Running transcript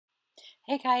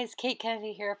Hey guys, Kate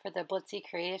Kennedy here for the Blitsy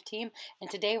creative team, and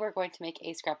today we're going to make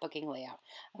a scrapbooking layout.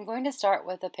 I'm going to start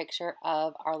with a picture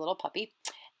of our little puppy,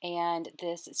 and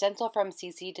this stencil from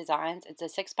CC Designs. It's a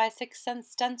 6x6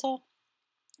 stencil,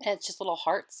 and it's just little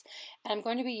hearts. And I'm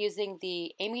going to be using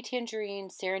the Amy Tangerine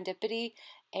Serendipity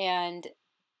and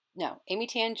Amy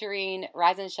Tangerine,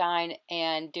 Rise and Shine,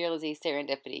 and Dear Lizzie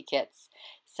Serendipity kits.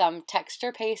 Some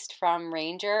texture paste from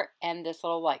Ranger and this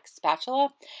little like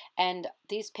spatula. And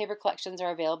these paper collections are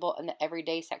available in the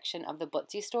everyday section of the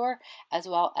Blitsy store, as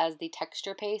well as the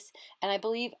texture paste. And I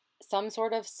believe some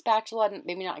sort of spatula,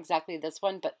 maybe not exactly this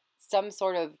one, but some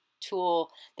sort of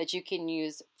tool that you can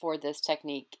use for this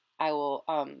technique, I will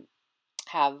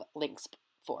have links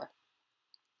for.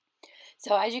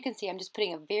 So as you can see, I'm just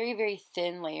putting a very, very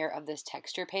thin layer of this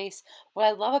texture paste. What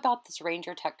I love about this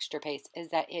Ranger texture paste is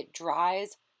that it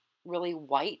dries really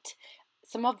white.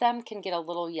 Some of them can get a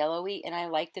little yellowy, and I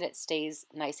like that it stays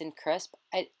nice and crisp.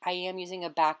 I am using a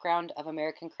background of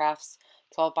American Crafts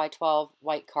 12 by 12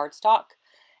 white cardstock,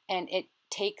 and it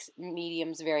takes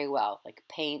mediums very well, like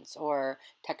paints or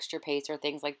texture paste or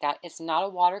things like that. It's not a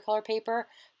watercolor paper,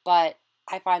 but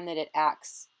I find that it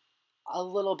acts a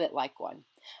little bit like one.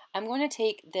 I'm going to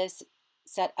take this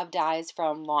set of dies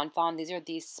from Lawn Fawn. These are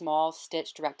these small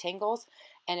stitched rectangles,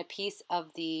 and a piece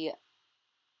of the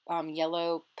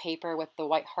yellow paper with the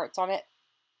white hearts on it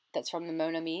that's from the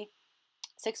Mona Me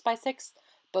 6x6.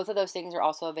 Both of those things are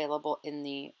also available in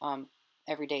the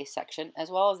everyday section,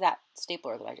 as well as that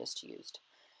stapler that I just used.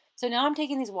 So now I'm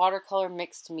taking these watercolor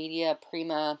mixed media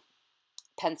Prima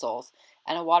pencils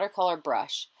and a watercolor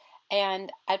brush.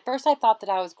 And at first I thought that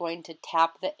I was going to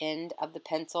tap the end of the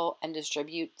pencil and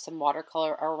distribute some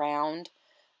watercolor around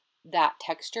that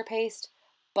texture paste,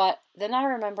 but then I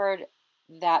remembered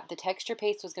that the texture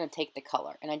paste was going to take the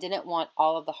color, and I didn't want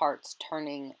all of the hearts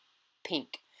turning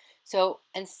pink. So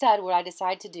instead, what I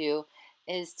decided to do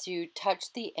is to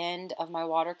touch the end of my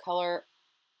watercolor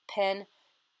pen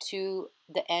to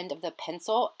the end of the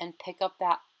pencil and pick up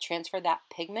that, transfer that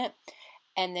pigment,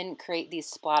 and then create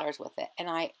these splatters with it. And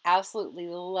I absolutely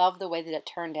love the way that it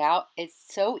turned out. It's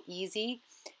so easy.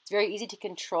 It's very easy to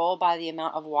control by the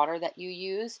amount of water that you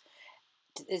use,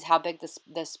 is how big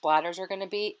the splatters are going to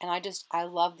be. And I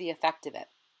love the effect of it.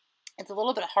 It's a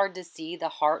little bit hard to see the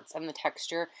hearts and the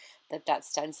texture that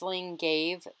stenciling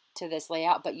gave to this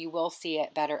layout, but you will see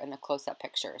it better in the close-up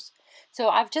pictures. So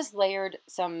I've just layered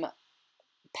some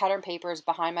pattern papers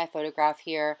behind my photograph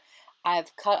here.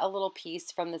 I've cut a little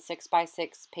piece from the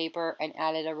 6x6 paper and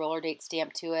added a roller date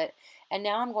stamp to it. And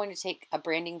now I'm going to take a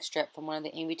branding strip from one of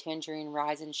the Amy Tangerine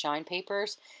Rise and Shine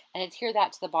papers and adhere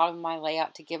that to the bottom of my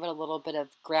layout to give it a little bit of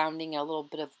grounding and a little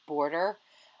bit of border.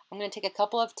 I'm going to take a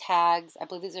couple of tags. I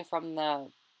believe these are from the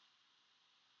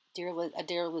Dear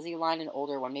Lizzie line, an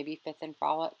older one, maybe Fifth and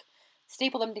Frolic.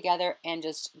 Staple them together and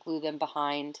just glue them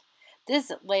behind.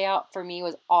 This layout for me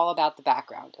was all about the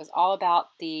background. It was all about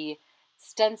the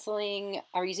stenciling,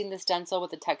 or using the stencil with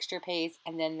the texture paste,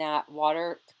 and then that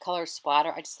watercolor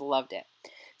splatter. I just loved it.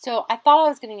 So I thought I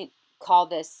was going to call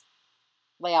this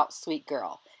layout Sweet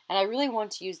Girl, and I really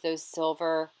want to use those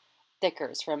silver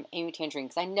thickers from Amy Tangerine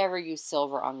because I never use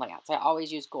silver on layouts. I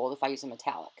always use gold if I use a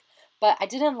metallic. But I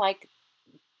didn't like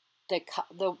that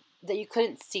you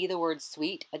couldn't see the word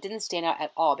sweet. It didn't stand out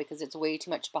at all because it's way too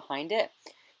much behind it.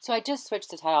 So I just switched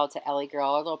the title to Ellie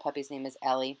Girl. Our little puppy's name is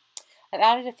Ellie. I've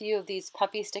added a few of these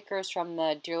puffy stickers from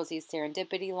the Dear Lizzie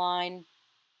Serendipity line.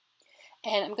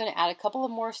 And I'm going to add a couple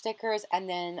of more stickers and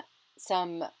then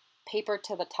some paper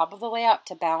to the top of the layout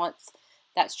to balance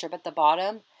that strip at the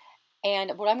bottom.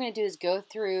 And what I'm going to do is go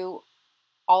through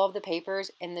all of the papers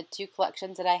in the two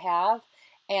collections that I have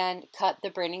and cut the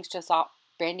branding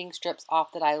strips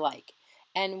off that I like.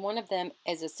 And one of them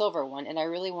is a silver one, and I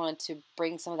really wanted to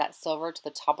bring some of that silver to the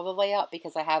top of the layout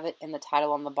because I have it in the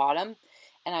title on the bottom,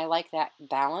 and I like that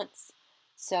balance.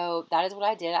 So that is what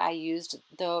I did. I used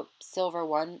the silver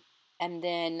one, and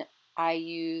then I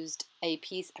used a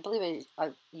piece, I believe a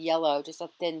yellow, just a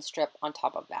thin strip on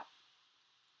top of that.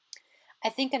 I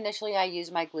think initially I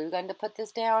used my glue gun to put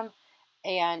this down,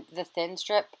 and the thin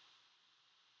strip,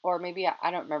 or maybe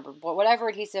I don't remember, but whatever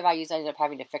adhesive I used, I ended up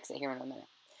having to fix it here in a minute.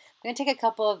 I'm going to take a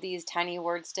couple of these tiny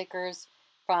word stickers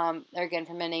from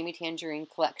an Amy Tangerine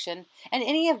collection. And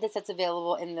any of this that's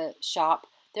available in the shop,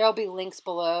 there will be links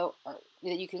below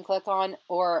that you can click on,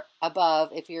 or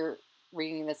above if you're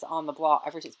reading this on the blog,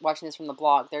 if you're watching this from the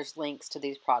blog, there's links to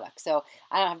these products. So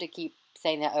I don't have to keep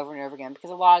saying that over and over again because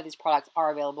a lot of these products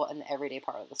are available in the everyday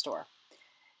part of the store.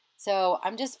 So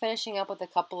I'm just finishing up with a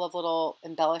couple of little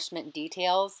embellishment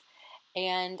details.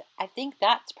 And I think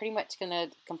that's pretty much going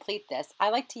to complete this. I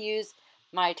like to use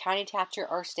my tiny tacher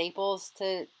or staples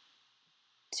to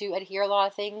adhere a lot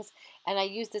of things. And I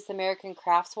use this American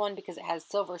Crafts one because it has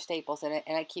silver staples in it,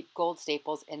 and I keep gold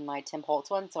staples in my Tim Holtz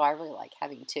one, so I really like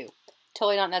having two.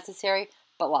 Totally not necessary,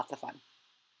 but lots of fun.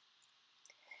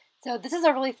 So this is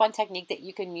a really fun technique that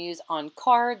you can use on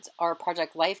cards or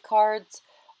Project Life cards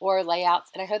or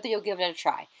layouts, and I hope that you'll give it a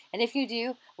try. And if you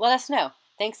do, let us know.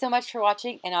 Thanks so much for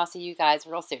watching, and I'll see you guys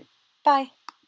real soon. Bye!